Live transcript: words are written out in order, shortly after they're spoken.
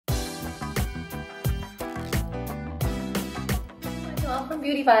from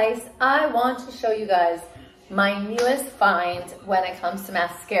Beauty Vice. I want to show you guys my newest find when it comes to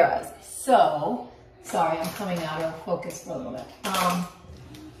mascaras. So, sorry, I'm coming out of focus for a little bit.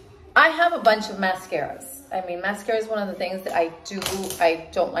 I have a bunch of mascaras. I mean, mascara is one of the things that I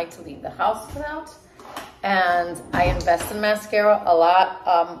don't like to leave the house without. And I invest in mascara a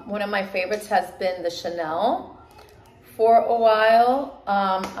lot. One of my favorites has been the Chanel for a while.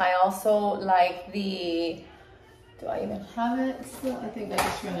 I also like the, do I even have it still? I think I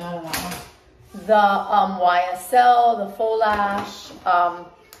just ran out of that one. The YSL, the Faux Lash.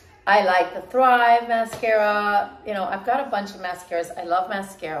 I like the Thrive mascara. You know, I've got a bunch of mascaras. I love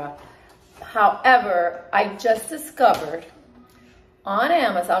mascara. However, I just discovered on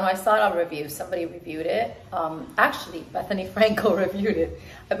Amazon, I saw a review, somebody reviewed it. Actually, Bethany Franco reviewed it.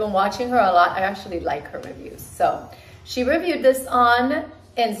 I've been watching her a lot. I actually like her reviews. So she reviewed this on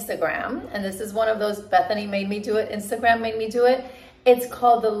Instagram, and this is one of those Bethany made me do it, Instagram made me do it. It's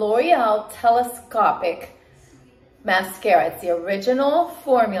called the L'Oreal Telescopic Mascara. It's the original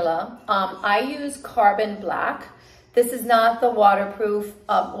formula. I use Carbon Black. This is not the waterproof.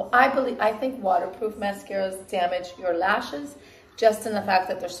 I think waterproof mascaras damage your lashes, just in the fact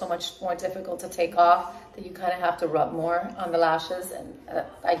that they're so much more difficult to take off that you kind of have to rub more on the lashes, and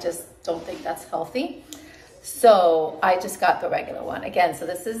I just don't think that's healthy. So I just got the regular one. Again, so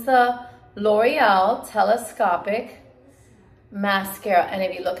this is the L'Oreal Telescopic Mascara, and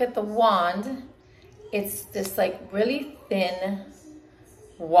if you look at the wand, it's this like really thin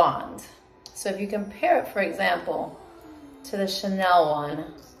wand. So if you compare it, for example, to the Chanel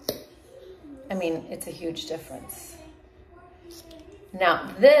one, I mean, it's a huge difference.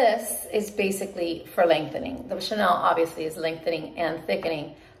 Now, this is basically for lengthening. The Chanel obviously is lengthening and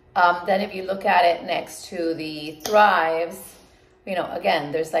thickening. Then if you look at it next to the Thrives, you know,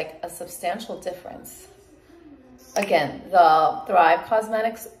 again, there's like a substantial difference. Again, the Thrive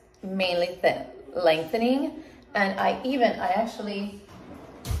Cosmetics, mainly lengthening. And I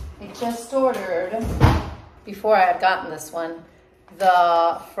just ordered, before I had gotten this one,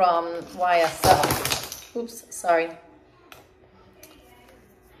 from YSL. Oops, sorry.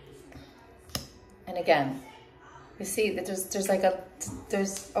 And again, you see that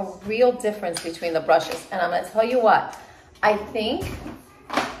there's a real difference between the brushes. And I'm gonna tell you what, I think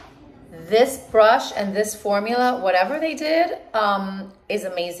this brush and this formula, whatever they did, is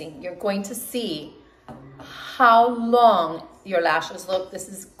amazing. You're going to see how long your lashes look. This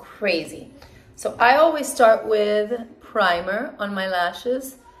is crazy. So I always start with primer on my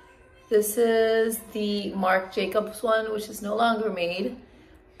lashes. This is the Marc Jacobs one, which is no longer made.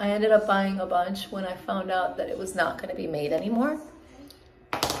 I ended up buying a bunch when I found out that it was not going to be made anymore.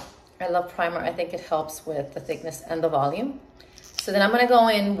 I love primer. I think it helps with the thickness and the volume. So then I'm going to go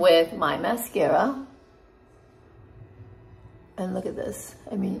in with my mascara. And look at this.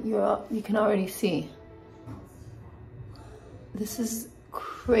 I mean, you can already see. This is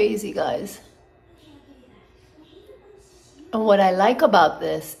crazy, guys. And what I like about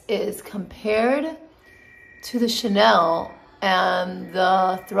this is compared to the Chanel and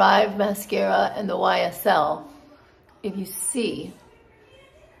the Thrive mascara and the YSL, if you see,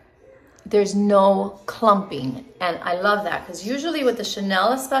 there's no clumping. And I love that, because usually with the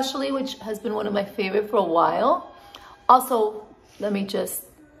Chanel especially, which has been one of my favorite for a while. Also, let me just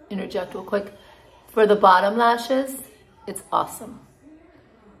interject real quick. For the bottom lashes, it's awesome.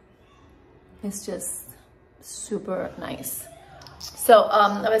 It's just super nice. So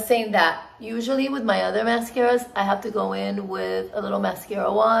I was saying that usually with my other mascaras, I have to go in with a little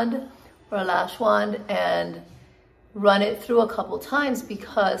mascara wand or a lash wand and run it through a couple times,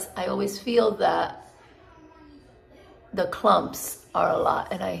 because I always feel that the clumps are a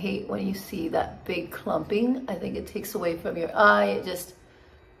lot, and I hate when you see that big clumping. I think it takes away from your eye.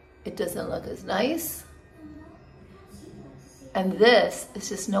 It doesn't look as nice. And this is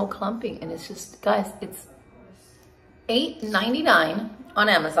just no clumping, and it's just, guys, it's $8.99 on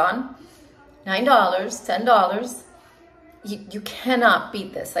Amazon, $9, $10. You cannot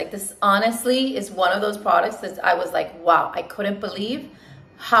beat this. Like, this honestly is one of those products that I was like, wow, I couldn't believe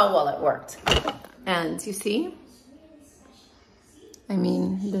how well it worked. And you see, I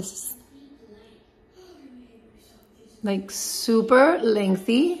mean, this is like super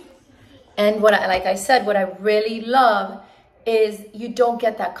lengthy. And what like I said, what I really love is you don't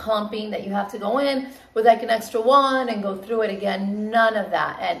get that clumping that you have to go in with like an extra wand and go through it again. None of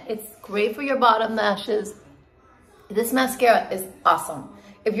that. And it's great for your bottom lashes. This mascara is awesome.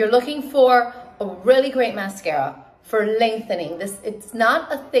 If you're looking for a really great mascara for lengthening, it's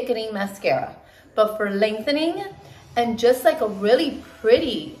not a thickening mascara, but for lengthening and just like a really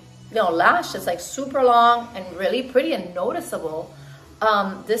pretty, lash that's like super long and really pretty and noticeable.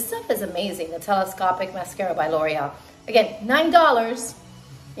 This stuff is amazing. The Telescopic Mascara by L'Oreal. Again, $9.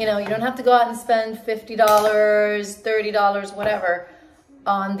 You know, you don't have to go out and spend $50, $30, whatever,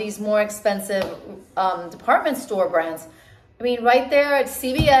 on these more expensive department store brands. I mean, right there at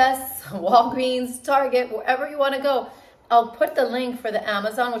CVS, Walgreens, Target, wherever you want to go. I'll put the link for the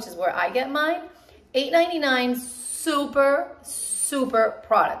Amazon, which is where I get mine. $8.99, super, super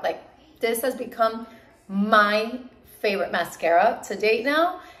product. Like, this has become my favorite mascara to date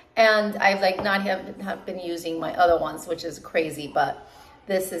now. And I've like not have been using my other ones, which is crazy, but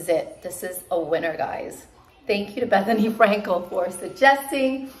this is it. This is a winner, guys. Thank you to Bethany Frankel for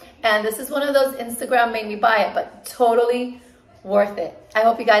suggesting. And this is one of those Instagram made me buy it, but totally worth it. I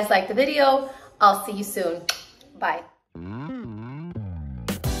hope you guys liked the video. I'll see you soon. Bye.